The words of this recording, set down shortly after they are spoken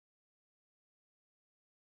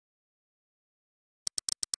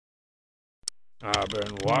I've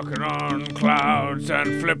been walking on clouds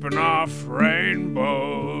and flipping off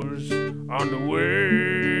rainbows on the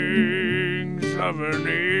wings of an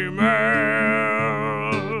email.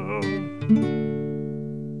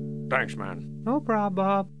 Thanks, man. No problem,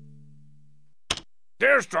 Bob.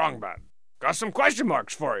 Dear Strongbad, got some question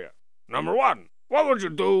marks for you. Number 1, what would you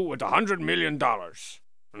do with $100 million?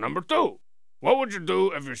 Number 2, what would you do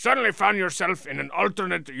if you suddenly found yourself in an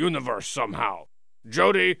alternate universe somehow?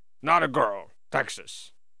 Jody, not a girl,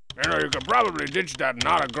 Texas. You know, you could probably ditch that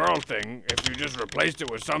not a girl thing if you just replaced it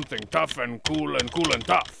with something tough and cool and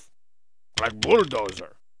tough. Like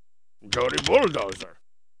Bulldozer. Jody Bulldozer.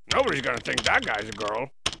 Nobody's gonna think that guy's a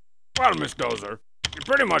girl. Well, Miss Dozer, you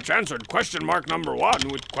pretty much answered question mark number 1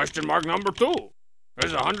 with question mark number 2.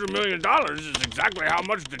 There's $100 million is exactly how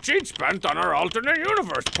much the cheat spent on our alternate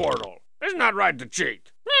universe portal. Isn't that right, the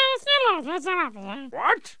cheat?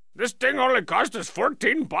 What? This thing only cost us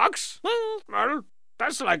 $14? Well,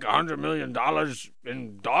 that's like $100 million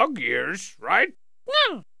in dog years, right?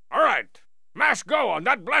 No. All right, mash go on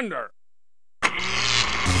that blender.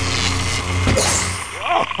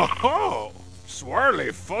 Whoa! Swirly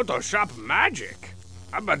Photoshop magic.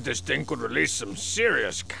 I bet this thing could release some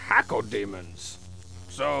serious cacodemons.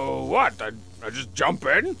 So what? I just jump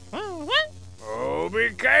in?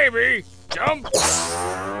 Obi-Kaby, jump!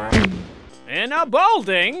 In a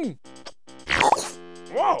balding.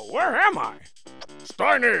 Whoa, where am I?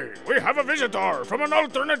 Steiny, we have a visitor from an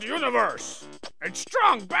alternate universe. It's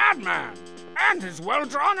Strong Badman and his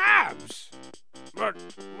well-drawn abs. But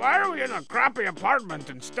why are we in a crappy apartment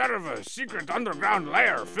instead of a secret underground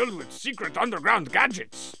lair filled with secret underground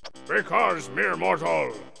gadgets? Because, mere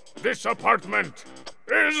mortal, this apartment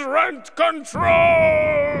is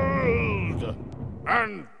rent-controlled!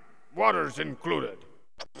 And water's included.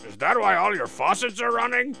 Is that why all your faucets are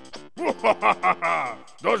running?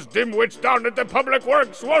 Those dimwits down at the Public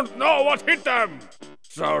Works won't know what hit them!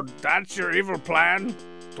 So that's your evil plan?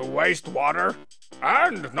 To waste water?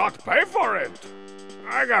 And not pay for it?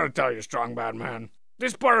 I gotta tell you, Strong Badman,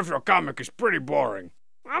 this part of your comic is pretty boring.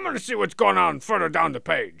 I'm gonna see what's going on further down the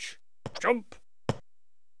page. Jump.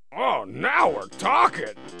 Oh, now we're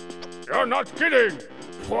talking! You're not kidding!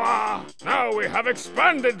 Wah! Now we have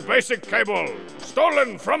expanded basic cable,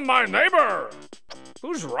 stolen from my neighbor!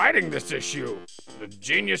 Who's writing this issue? The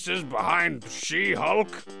geniuses behind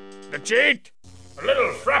She-Hulk? The cheat? A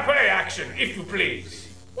little frappe action, if you please.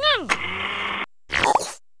 No.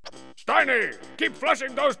 Steiny, keep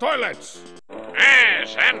flushing those toilets!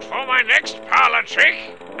 Yes, and for my next parlor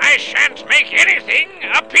trick, I shan't make anything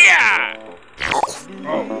appear!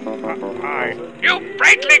 Oh, hi. You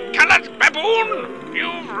brightly colored baboon!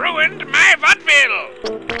 You've ruined my vaudeville!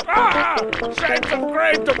 Ah! Shades of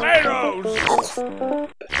gray tomatoes!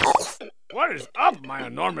 What is up, my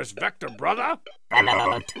enormous vector brother?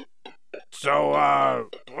 So,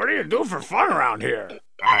 what do you do for fun around here?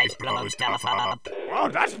 Ice blows telephone up. Well,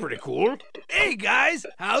 that's pretty cool. Hey guys,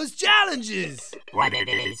 how's challenges? What it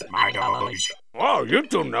is, my doge. Whoa, you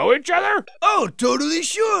two know each other? Oh, totally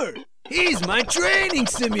sure. He's my training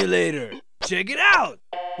simulator. Check it out.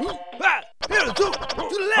 To the left,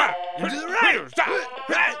 and to the right.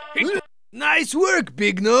 Nice work,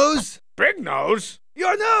 Big Nose. Big Nose?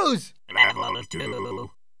 Your nose.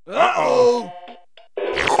 Uh-oh.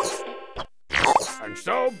 And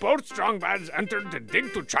so, both Strongbads entered the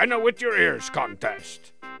Dig to China with Your Ears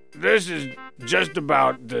contest. This is just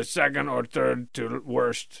about the second or third to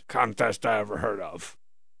worst contest I ever heard of.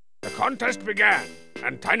 The contest began,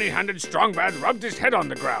 and tiny-handed Strongbad rubbed his head on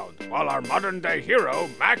the ground, while our modern-day hero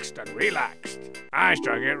maxed and relaxed. I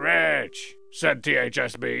struck it rich, said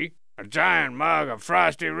THSB. A giant mug of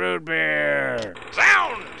frosty root beer.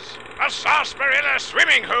 Zounds! A sarsaparilla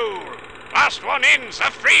swimming hole! Last one in's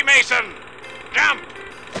a Freemason! Jump!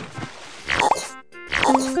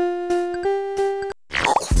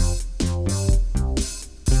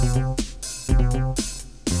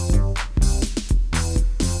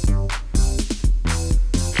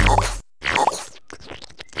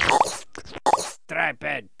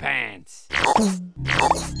 Striped pants.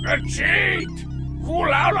 A cheat!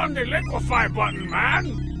 Cool out on the liquefy button,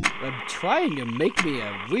 man! I'm trying to make me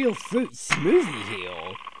a real fruit smoothie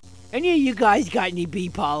here. Any of you guys got any bee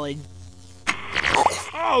pollen?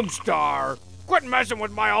 Homestar! Quit messing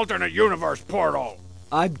with my alternate universe portal!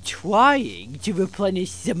 I'm trying to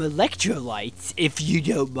replenish some electrolytes, if you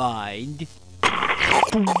don't mind.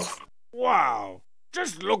 Wow!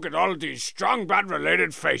 Just look at all these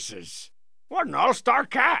Strongbad-related faces. What an all-star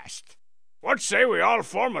cast! What say we all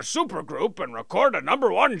form a supergroup and record a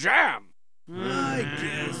 #1 jam? I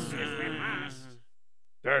guess.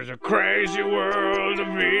 There's There's a crazy world of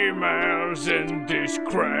emails in this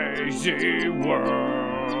crazy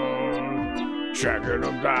world. Checking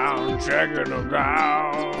them down, checking them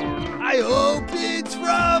down. I hope it's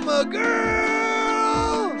from a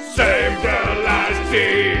girl. Save the last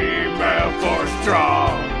email for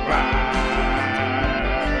strong man.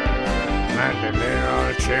 Let the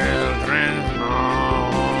little children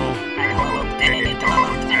know. I hope they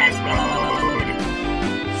don't explode.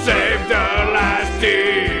 Save the last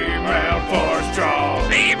email for strong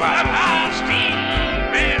Leave the man. last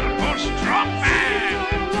email for strong man.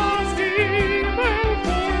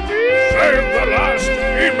 Save the last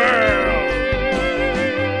email.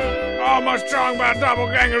 All my strong man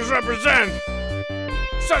doppelgangers represent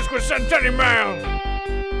Sesquicentennial Mail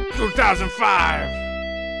 2005.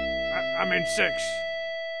 I mean 6.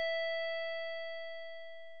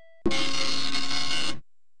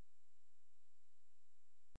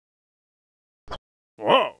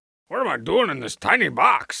 Whoa, what am I doing in this tiny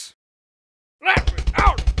box? Let me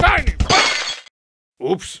out, tiny box!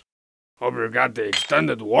 Oops, hope you got the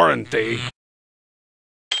extended warranty.